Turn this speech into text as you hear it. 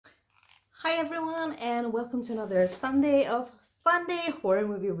Hi everyone, and welcome to another Sunday of Fun Day horror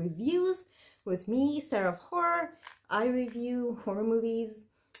movie reviews with me, Sarah of Horror. I review horror movies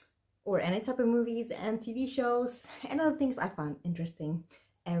or any type of movies and TV shows and other things I find interesting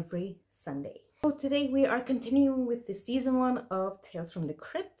every Sunday. So today we are continuing with the season 1 of Tales from the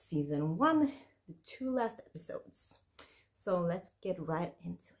Crypt, season 1, the 2 last episodes. So let's get right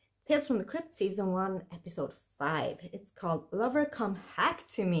into it. Tales from the Crypt, season 1, episode 5. It's called Lover Come Hack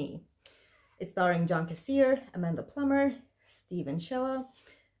to Me. It's starring John Cassier, Amanda Plummer, Stephen Schella,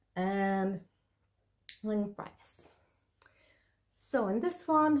 and Lynn Fries. So in this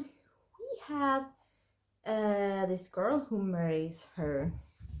one, we have this girl who marries her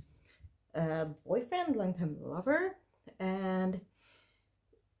boyfriend, longtime lover, and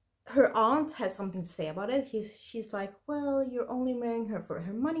her aunt has something to say about it. She's like, well, you're only marrying her for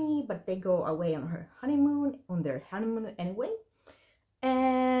her money, but they go away on their honeymoon anyway.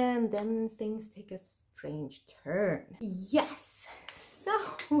 And then things take a strange turn. Yes, so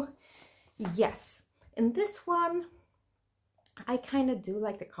yes, in this one I kind of do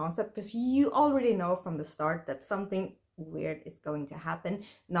like the concept because you already know from the start that something weird is going to happen.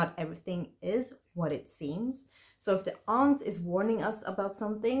 Not everything is what it seems. So if the aunt is warning us about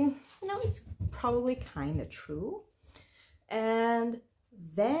something, you know, it's probably kind of true. And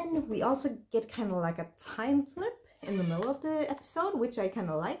then we also get kind of like a time flip in the middle of the episode, which I kind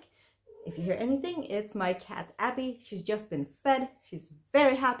of like. If you hear anything, it's my cat Abby. She's just been fed. She's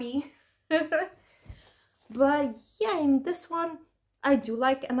very happy. But yeah, in this one, I do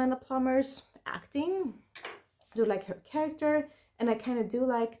like Amanda Plummer's acting. I do like her character, and I kind of do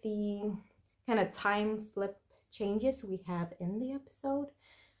like the kind of time flip changes we have in the episode.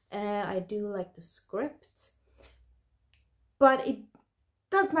 I do like the script, but it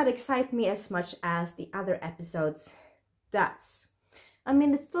does not excite me as much as the other episodes does. I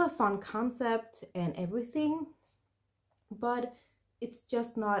mean, it's still a fun concept and everything, but it's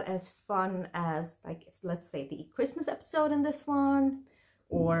just not as fun as, like, let's say the Christmas episode in this one,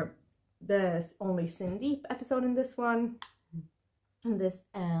 or the Only Sin Deep episode in this one, in this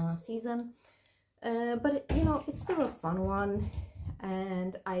season. But, you know, it's still a fun one,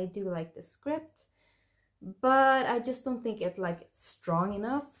 and I do like the script. But I just don't think it's like strong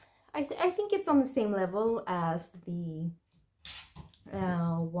enough. I think it's on the same level as the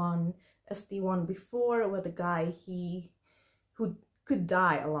one before, where the guy who could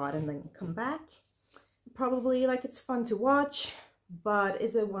die a lot and then come back. Probably, like, it's fun to watch, but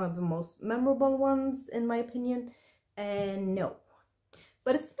is it one of the most memorable ones in my opinion? And no,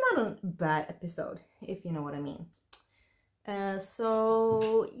 but it's not a bad episode, if you know what I mean.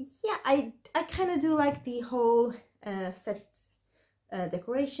 So yeah, I kind of do like the whole set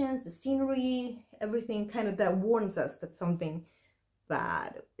decorations, the scenery, everything kind of that warns us that something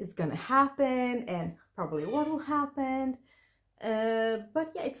bad is gonna happen and probably what will happen.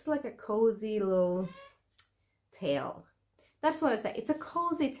 But yeah, it's like a cozy little tale. That's what I say. It's a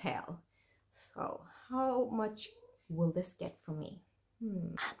cozy tale. So how much will this get from me?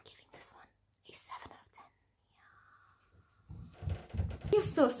 I'm giving this one a 7 out of 10.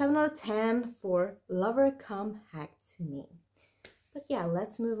 Yes, so 7 out of 10 for Lover Come Hack to Me. But yeah,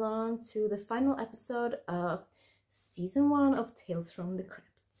 let's move on to the final episode of season 1 of Tales from the Crypt.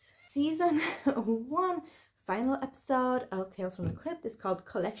 Season 1 final episode of Tales from the Crypt is called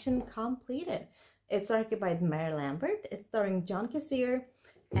Collection Completed. It's directed by Mary Lambert. It's starring John Cassier,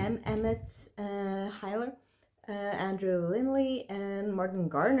 Emmett Hyler, Andrew Linley, and Martin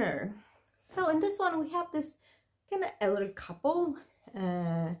Garner. So in this one we have this kind of elderly couple,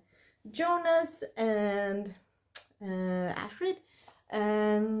 Jonas and Astrid,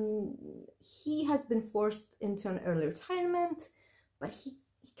 and he has been forced into an early retirement, but he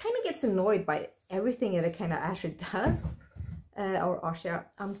kind of gets annoyed by everything that kind of Astrid does, or Asha.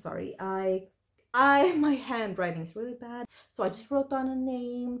 I'm sorry, my handwriting is really bad, so I just wrote down a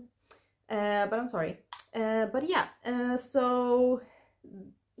name, but I'm sorry. But yeah, so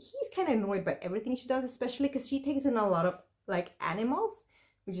he's kind of annoyed by everything she does, especially because she takes in a lot of like animals,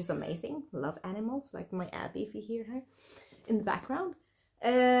 which is amazing. Love animals, like my Abby, if you hear her in the background.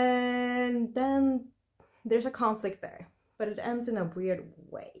 And then there's a conflict there, but it ends in a weird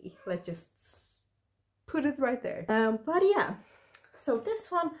way. Let's just put it right there. But yeah, so this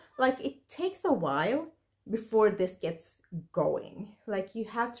one, like, it takes a while before this gets going. Like, you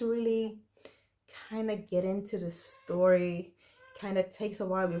have to really kind of get into the story. Kind of takes a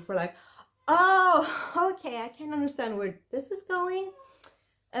while before, like, oh, okay, I can understand where this is going.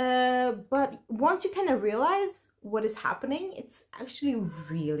 But once you kind of realize what is happening, it's actually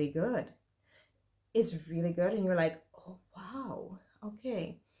really good. It's really good, and you're like, oh wow,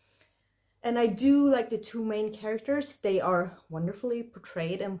 okay. And I do like the two main characters. They are wonderfully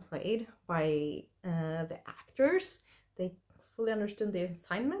portrayed and played by the actors. They fully understood the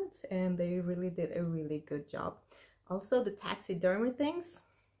assignment and they really did a really good job. Also, the taxidermy things,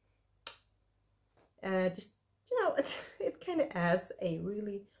 just, you know, it kind of adds a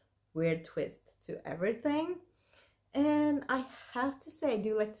really weird twist to everything. And I have to say, I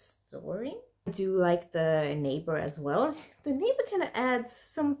do like the story. I do like the neighbor as well. The neighbor kind of adds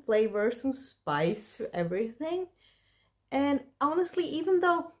some flavor, some spice to everything. And honestly, even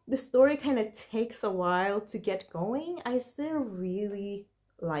though the story kind of takes a while to get going, I still really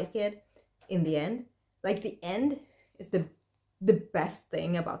like it in the end. Like, the end is the best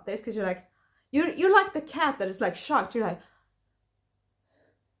thing about this, because you're like, you're like the cat that is like shocked. You're like,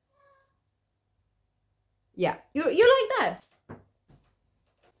 yeah, you're like that.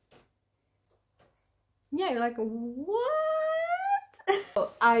 Yeah, you're like, what?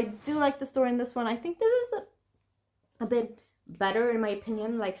 I do like the story in this one. I think this is a bit better, in my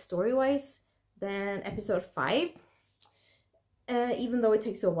opinion, like story-wise, than episode 5. Even though it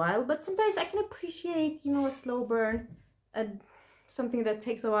takes a while, but sometimes I can appreciate, you know, a slow burn, something that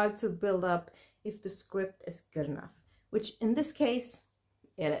takes a while to build up, if the script is good enough. Which in this case,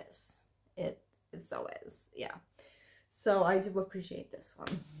 it is. It so is, yeah. So I do appreciate this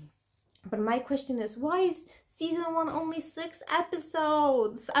one. But my question is, why is season 1 only 6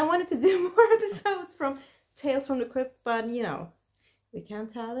 episodes? I wanted to do more episodes from Tales from the Crypt, but you know, we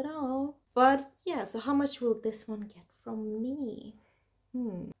can't have it all. But yeah, so how much will this one get from me?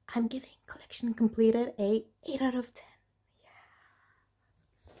 I'm giving Collection Completed a 8 out of 10.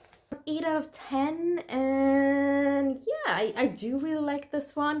 Yeah. 8 out of 10, and yeah, I do really like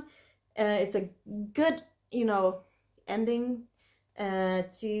this one. It's a good, you know, ending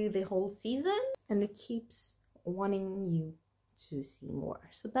to the whole season, and it keeps wanting you to see more.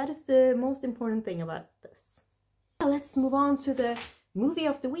 So that is the most important thing about this. Now let's move on to the movie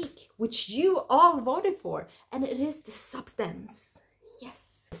of the week, which you all voted for, and it is The Substance.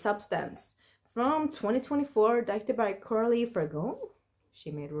 Yes, The Substance from 2024, directed by Coralie Fargo. She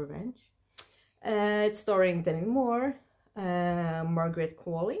made Revenge. It's starring Demi Moore, Margaret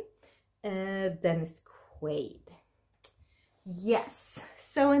Qualley, Dennis Quaid. Yes,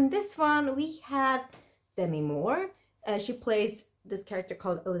 so in this one we have Demi Moore. She plays this character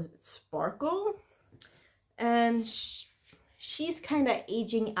called Elizabeth Sparkle, and she's kind of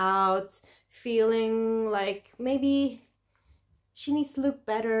aging out, feeling like maybe she needs to look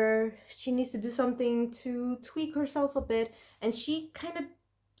better, she needs to do something to tweak herself a bit, and she kind of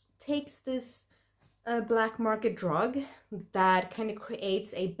takes this black market drug that kind of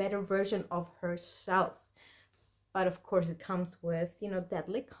creates a better version of herself. But of course it comes with, you know,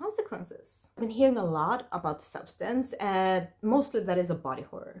 deadly consequences. I've been hearing a lot about The Substance, and mostly that is a body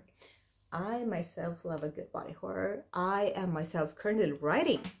horror. I myself love a good body horror. I am myself currently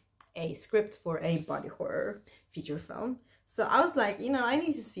writing a script for a body horror feature film. So I was like, you know, I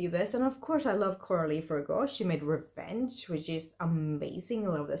need to see this. And of course I love Coralie Fargo. She made Revenge, which is amazing.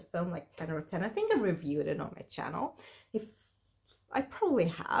 I love that film, like 10 out of 10. I think I reviewed it on my channel. If I probably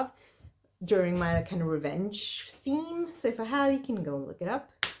have, during my kind of revenge theme, so if I have, you can go and look it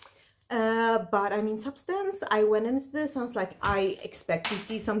up. But I mean, Substance, I went into this, I was like, I expect to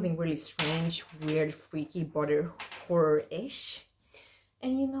see something really strange, weird, freaky, body horror-ish,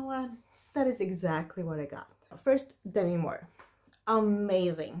 and you know what, that is exactly what I got. First, Demi Moore,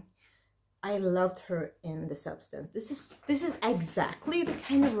 amazing. I loved her in The Substance. This is exactly the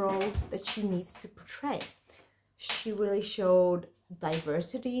kind of role that she needs to portray. She really showed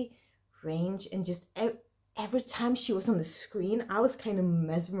diversity, range, and just every time she was on the screen, I was kind of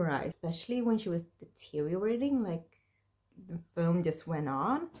mesmerized, especially when she was deteriorating, like the film just went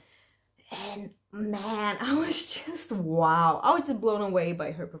on. And man, I was just, wow, I was just blown away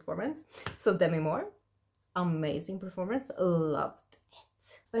by her performance. So Demi Moore, amazing performance, loved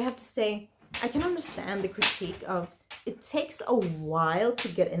it. But I have to say, I can understand the critique of it takes a while to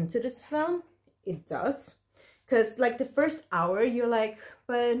get into this film. It does, because like the first hour you're like,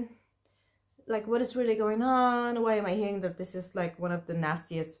 but like, what is really going on? Why am I hearing that this is like one of the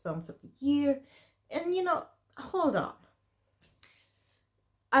nastiest films of the year? And you know, hold on.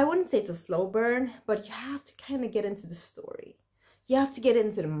 I wouldn't say it's a slow burn, but you have to kind of get into the story. You have to get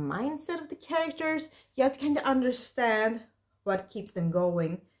into the mindset of the characters. You have to kind of understand what keeps them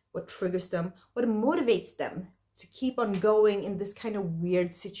going, what triggers them, what motivates them to keep on going in this kind of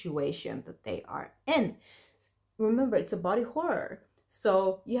weird situation that they are in. Remember, it's a body horror.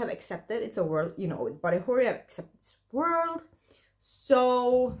 So you have accepted it's a world, you know, with body horror, you have accepted this world.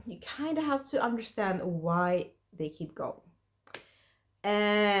 So you kind of have to understand why they keep going.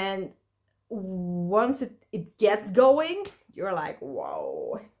 And once it gets going, you're like,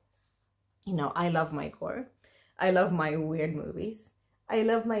 whoa. You know, I love my gore. I love my weird movies. I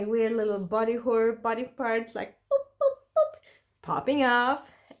love my weird little body horror, body parts like boop, boop, boop, popping up.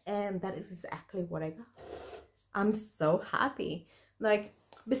 And that is exactly what I got. I'm so happy. Like,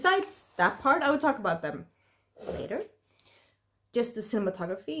 besides that part, I will talk about them later. Just the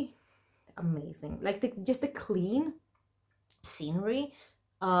cinematography, amazing. Like, just the clean scenery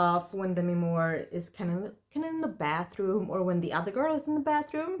of when Demi Moore is kind of in the bathroom, or when the other girl is in the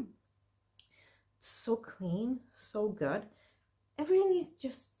bathroom. So clean, so good. Everything is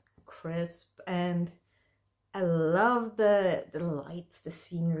just crisp, and I love the lights, the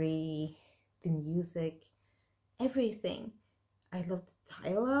scenery, the music, everything. I love the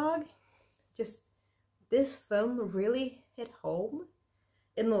dialogue. Just, this film really hit home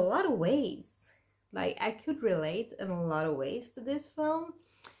in a lot of ways. Like, I could relate in a lot of ways to this film.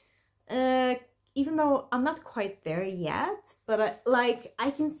 Even though I'm not quite there yet, but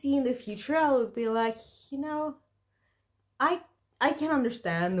I can see in the future I will be like, you know, I can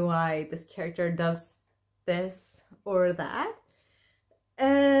understand why this character does this or that.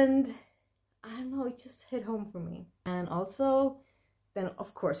 And I don't know, it just hit home for me. And also, then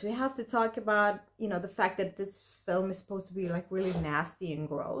of course we have to talk about, you know, the fact that this film is supposed to be like really nasty and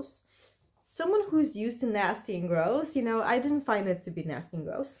gross. Someone who's used to nasty and gross, you know, I didn't find it to be nasty and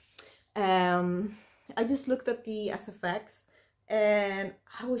gross. I just looked at the SFX and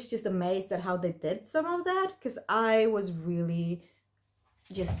I was just amazed at how they did some of that, because I was really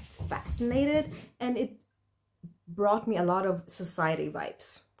just fascinated, and it brought me a lot of Society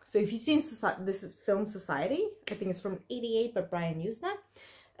vibes. So if you've seen this is film Society, I think it's from '88 by Brian Usna,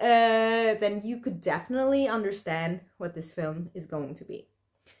 then you could definitely understand what this film is going to be,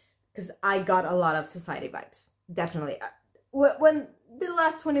 because I got a lot of Society vibes, definitely. When the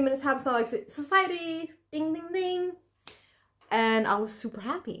last 20 minutes happens, I like Society, ding ding ding, and I was super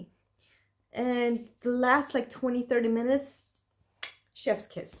happy. And the last like 20-30 minutes, chef's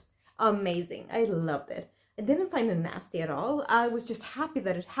kiss, amazing. I loved it. I didn't find it nasty at all. I was just happy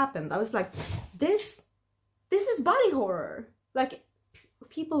that it happened. I was like, this is body horror. Like,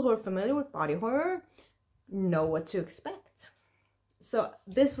 people who are familiar with body horror know what to expect. So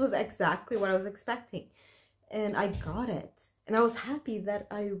this was exactly what I was expecting, and I got it. And I was happy that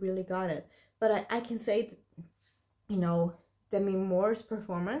I really got it. But I can say that, you know, Demi Moore's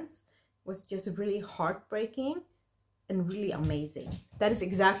performance was just really heartbreaking and really amazing. That is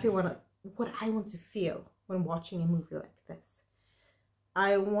exactly what I want to feel when watching a movie like this.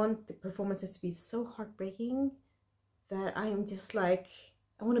 I want the performances to be so heartbreaking that I'm just like,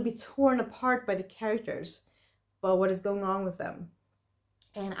 I want to be torn apart by the characters, but what is going on with them.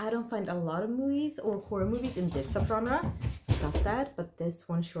 And I don't find a lot of movies or horror movies in this subgenre does that, but this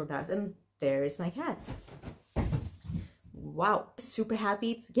one sure does. And there is my cat. Wow, super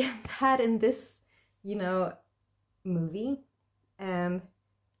happy to get that in this, you know, movie. And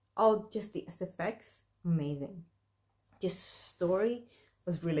all just the SFX, amazing. Just story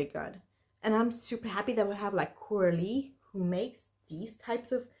was really good. And I'm super happy that we have like Coralie, who makes these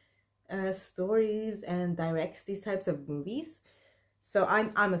types of stories and directs these types of movies. So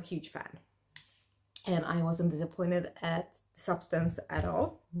I'm a huge fan, and I wasn't disappointed at the substance at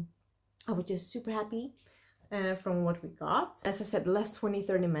all. I was just super happy from what we got. As I said, the last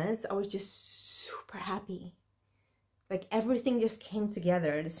 20-30 minutes, I was just super happy. Like, everything just came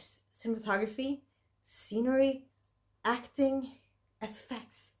together. The cinematography, scenery, acting,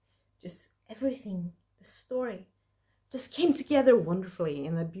 SFX, just everything, the story just came together wonderfully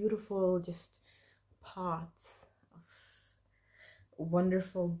in a beautiful just pot of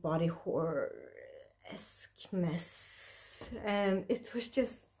wonderful body horror-esqueness. And it was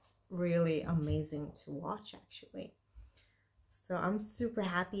just really amazing to watch, actually. So I'm super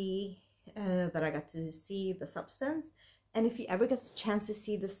happy that I got to see The Substance. And if you ever get the chance to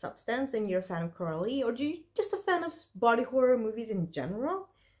see The Substance and you're a fan of Coralie, or you're just a fan of body horror movies in general,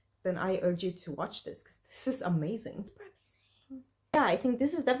 then I urge you to watch this, because this is amazing. Yeah, I think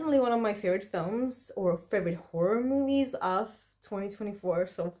this is definitely one of my favorite films or favorite horror movies of 2024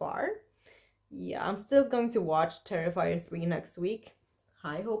 so far. Yeah, I'm still going to watch Terrifier 3 next week.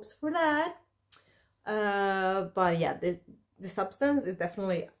 High hopes for that. But yeah, the Substance is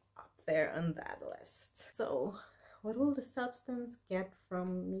definitely up there on that list. So, what will The Substance get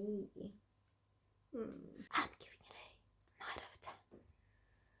from me? I'm giving it a 9 out of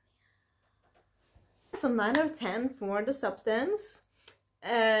 10. So 9 out of 10 for The Substance.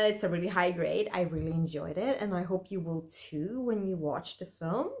 It's a really high grade. I really enjoyed it, and I hope you will too when you watch the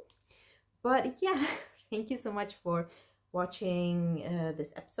film. But yeah, thank you so much for watching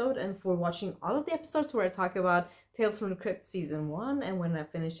this episode and for watching all of the episodes where I talk about Tales from the Crypt season 1 and when I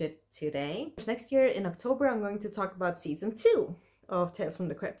finish it today. Next year in October I'm going to talk about season 2 of Tales from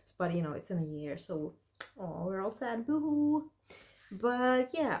the Crypt, but you know, it's in a year, so oh, we're all sad, boo-hoo. But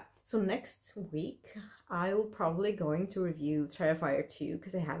yeah, so next week I will probably going to review Terrifier 2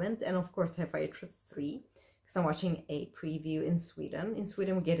 because I haven't, and of course Terrifier 3 because I'm watching a preview in Sweden. In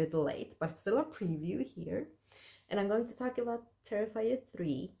Sweden we get it late, but it's still a preview here. And I'm going to talk about Terrifier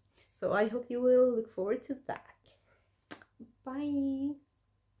 3. So I hope you will look forward to that. Bye!